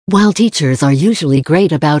While teachers are usually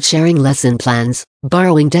great about sharing lesson plans,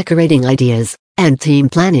 borrowing decorating ideas, and team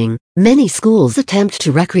planning, many schools attempt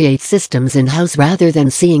to recreate systems in-house rather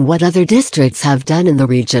than seeing what other districts have done in the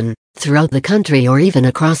region, throughout the country or even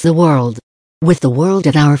across the world. With the world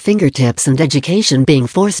at our fingertips and education being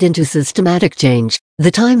forced into systematic change,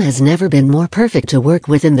 the time has never been more perfect to work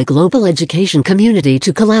within the global education community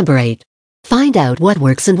to collaborate. Find out what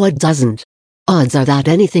works and what doesn't. Odds are that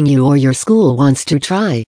anything you or your school wants to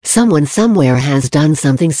try, someone somewhere has done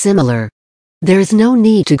something similar. There's no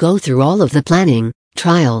need to go through all of the planning,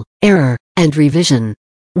 trial, error, and revision.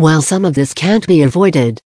 While some of this can't be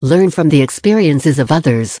avoided, learn from the experiences of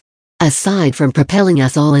others. Aside from propelling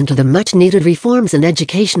us all into the much-needed reforms in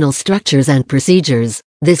educational structures and procedures,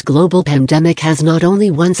 this global pandemic has not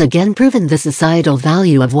only once again proven the societal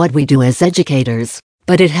value of what we do as educators,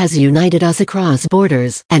 but it has united us across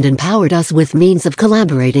borders and empowered us with means of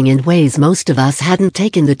collaborating in ways most of us hadn't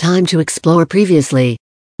taken the time to explore previously.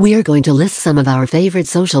 We are going to list some of our favorite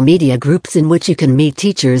social media groups in which you can meet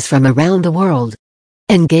teachers from around the world.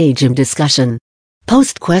 Engage in discussion.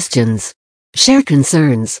 Post questions. Share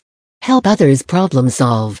concerns. Help others problem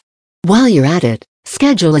solve. While you're at it,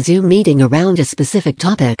 schedule a Zoom meeting around a specific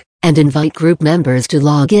topic, and invite group members to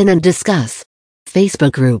log in and discuss.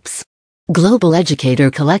 Facebook groups. Global Educator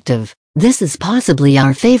Collective. This is possibly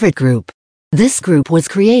our favorite group. This group was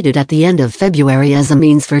created at the end of February as a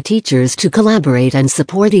means for teachers to collaborate and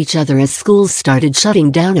support each other as schools started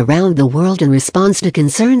shutting down around the world in response to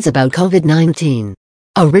concerns about COVID-19.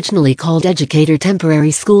 Originally called Educator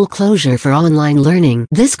Temporary School Closure for Online Learning,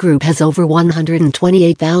 this group has over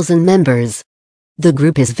 128,000 members. The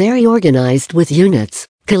group is very organized with units,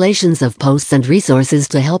 collations of posts and resources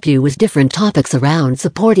to help you with different topics around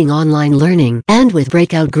supporting online learning, and with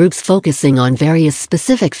breakout groups focusing on various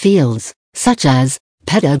specific fields, such as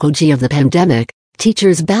pedagogy of the pandemic,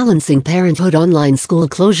 teachers balancing parenthood, online school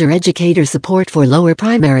closure, educator support for lower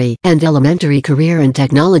primary and elementary career and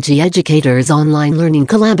technology educators, online learning,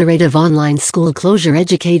 collaborative online school closure,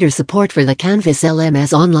 educator support for the Canvas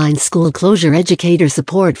LMS, online school closure, educator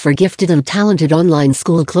support for gifted and talented, online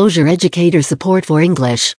school closure, educator support for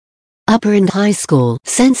English. Upper and high school,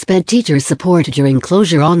 SensePed teacher support during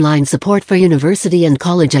closure, online support for university and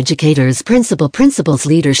college educators, Principals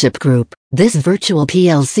Leadership Group. This virtual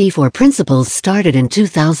PLC for principals started in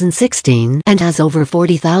 2016 and has over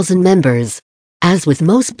 40,000 members. As with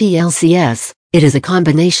most PLCs, it is a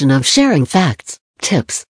combination of sharing facts,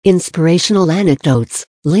 tips, inspirational anecdotes,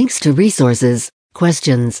 links to resources,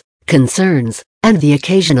 questions, concerns, and the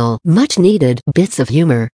occasional, much-needed, bits of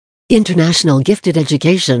humor. International Gifted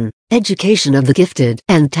Education. Education of the gifted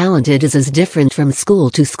and talented is as different from school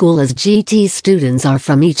to school as GT students are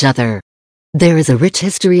from each other. There is a rich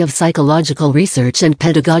history of psychological research and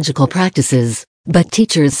pedagogical practices, but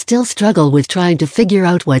teachers still struggle with trying to figure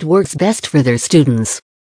out what works best for their students.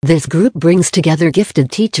 This group brings together gifted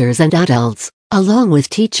teachers and adults, along with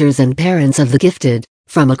teachers and parents of the gifted,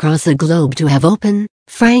 from across the globe to have open,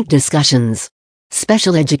 frank discussions.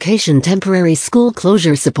 Special Education Temporary School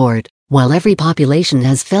Closure Support. While every population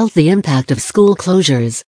has felt the impact of school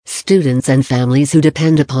closures, students and families who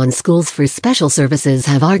depend upon schools for special services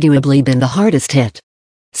have arguably been the hardest hit.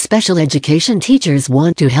 Special education teachers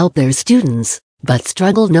want to help their students, but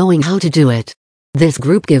struggle knowing how to do it. This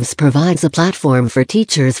group provides a platform for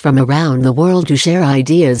teachers from around the world to share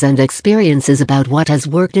ideas and experiences about what has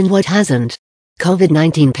worked and what hasn't.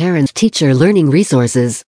 COVID-19 Parent-Teacher Learning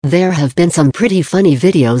Resources. There have been some pretty funny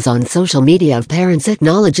videos on social media of parents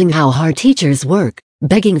acknowledging how hard teachers work,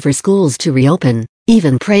 begging for schools to reopen,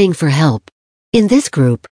 even praying for help. In this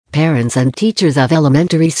group, parents and teachers of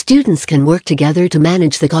elementary students can work together to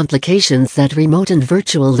manage the complications that remote and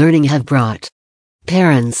virtual learning have brought.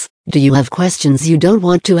 Parents, do you have questions you don't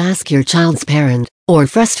want to ask your child's parent, or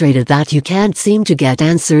frustrated that you can't seem to get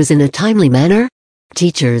answers in a timely manner?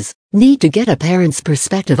 Teachers, need to get a parent's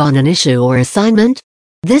perspective on an issue or assignment?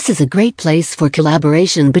 This is a great place for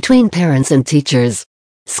collaboration between parents and teachers.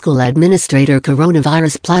 School Administrator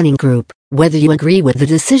Coronavirus Planning Group. Whether you agree with the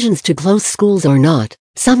decisions to close schools or not,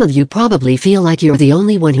 some of you probably feel like you're the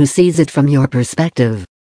only one who sees it from your perspective.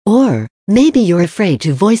 Or, maybe you're afraid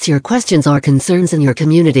to voice your questions or concerns in your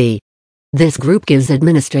community. This group gives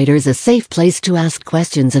administrators a safe place to ask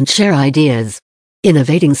questions and share ideas.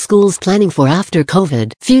 Innovating Schools Planning for After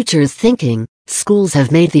COVID. Futures Thinking. Schools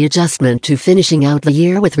have made the adjustment to finishing out the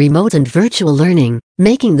year with remote and virtual learning,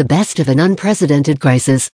 making the best of an unprecedented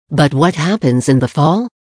crisis. But what happens in the fall?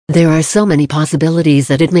 There are so many possibilities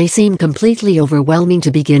that it may seem completely overwhelming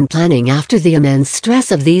to begin planning after the immense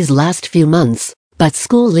stress of these last few months, but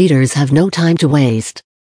school leaders have no time to waste.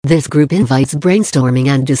 This group invites brainstorming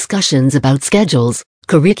and discussions about schedules,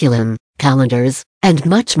 curriculum, calendars, and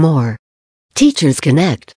much more. Teachers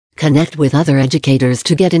connect with other educators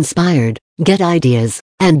to get inspired, get ideas,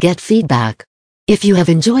 and get feedback. If you have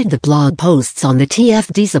enjoyed the blog posts on the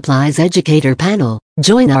TFD Supplies Educator panel,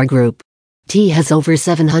 join our group. T has over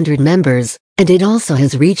 700 members, and it also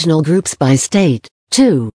has regional groups by state,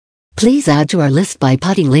 too. Please add to our list by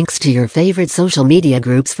putting links to your favorite social media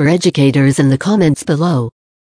groups for educators in the comments below.